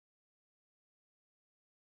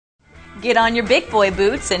Get on your big boy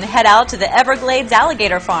boots and head out to the Everglades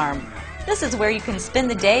Alligator Farm. This is where you can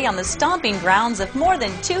spend the day on the stomping grounds of more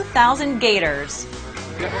than 2,000 gators.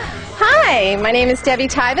 Hi, my name is Debbie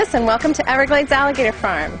Tyvis and welcome to Everglades Alligator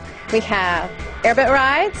Farm. We have airboat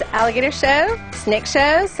rides, alligator show, snake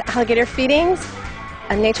shows, alligator feedings,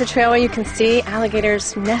 a nature trail where you can see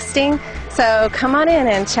alligators nesting. So come on in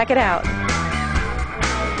and check it out.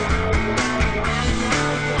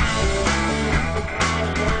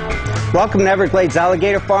 Welcome to Everglades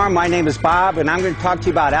Alligator Farm. My name is Bob, and I'm going to talk to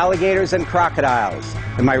you about alligators and crocodiles.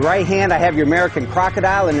 In my right hand, I have your American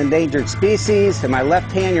crocodile, an endangered species. In my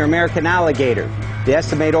left hand, your American alligator. They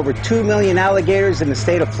estimate over 2 million alligators in the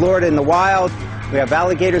state of Florida in the wild. We have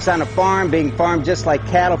alligators on a farm being farmed just like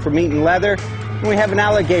cattle for meat and leather. And we have an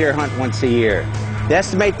alligator hunt once a year. They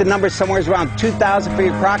estimate the number somewhere around 2,000 for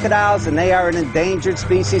your crocodiles, and they are an endangered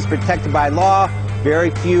species protected by law, very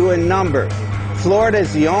few in number. Florida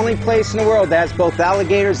is the only place in the world that has both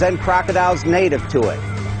alligators and crocodiles native to it.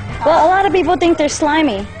 Well, a lot of people think they're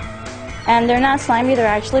slimy, and they're not slimy. They're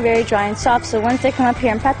actually very dry and soft. So once they come up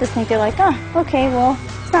here and pet the snake, they're like, oh, okay, well,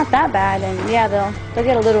 it's not that bad. And yeah, they'll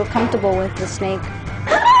get a little comfortable with the snake.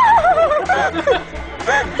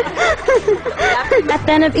 At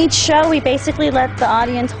the end of each show, we basically let the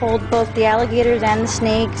audience hold both the alligators and the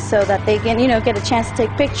snake so that they can, get a chance to take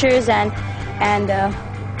pictures and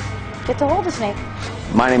get to hold the snake.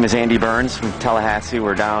 My name is Andy Burns from Tallahassee.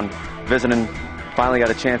 We're down visiting. Finally got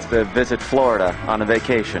a chance to visit Florida on a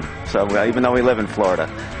vacation. So even though we live in Florida.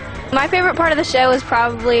 My favorite part of the show is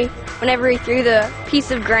probably whenever he threw the piece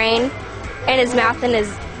of grain and his mouth and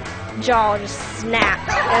his jaw just snapped.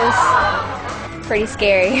 It was pretty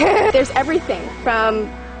scary. There's everything from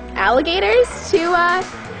alligators to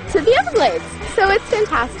the Everglades, so it's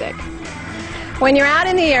fantastic. When you're out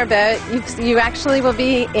in the airboat, you actually will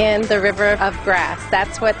be in the river of grass.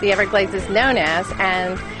 That's what the Everglades is known as,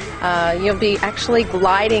 and you'll be actually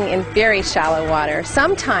gliding in very shallow water,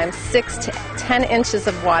 sometimes 6 to 10 inches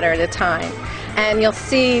of water at a time. And you'll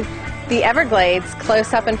see the Everglades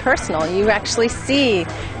close up and personal. You actually see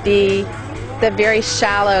the very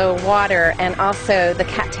shallow water and also the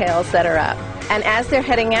cattails that are up. And as they're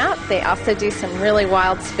heading out, they also do some really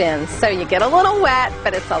wild spins. So you get a little wet,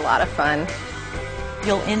 but it's a lot of fun.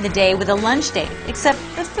 You'll end the day with a lunch date, except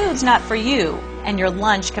the food's not for you, and your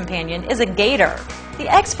lunch companion is a gator.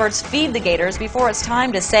 The experts feed the gators before it's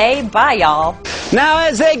time to say bye, y'all. Now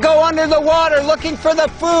as they go under the water looking for the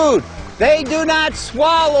food, they do not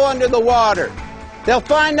swallow under the water. They'll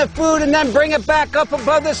find the food and then bring it back up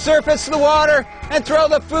above the surface of the water and throw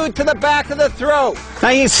the food to the back of the throat. Now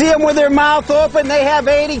you see them with their mouth open. They have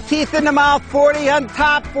 80 teeth in the mouth, 40 on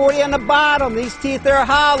top, 40 on the bottom. These teeth are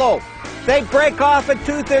hollow. They break off a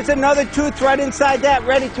tooth, there's another tooth right inside that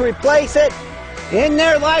ready to replace it. In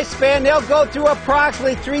their lifespan, they'll go through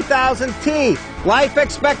approximately 3,000 teeth. Life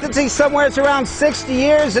expectancy somewhere is around 60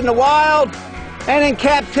 years in the wild. And in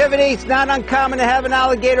captivity, it's not uncommon to have an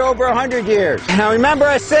alligator over 100 years. Now remember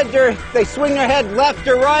I said they swing their head left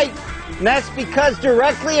or right, and that's because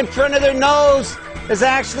directly in front of their nose is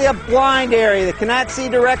actually a blind area. They cannot see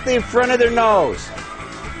directly in front of their nose.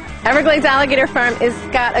 Everglades Alligator Farm has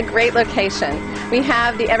got a great location. We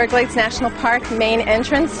have the Everglades National Park main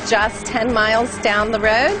entrance just 10 miles down the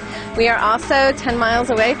road. We are also 10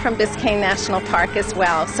 miles away from Biscayne National Park as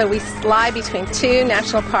well. So we lie between two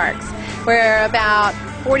national parks. We're about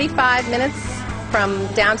 45 minutes from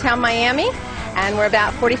downtown Miami, and we're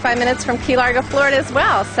about 45 minutes from Key Largo, Florida as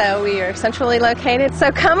well. So we are centrally located.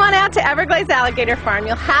 So come on out to Everglades Alligator Farm.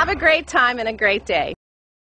 You'll have a great time and a great day.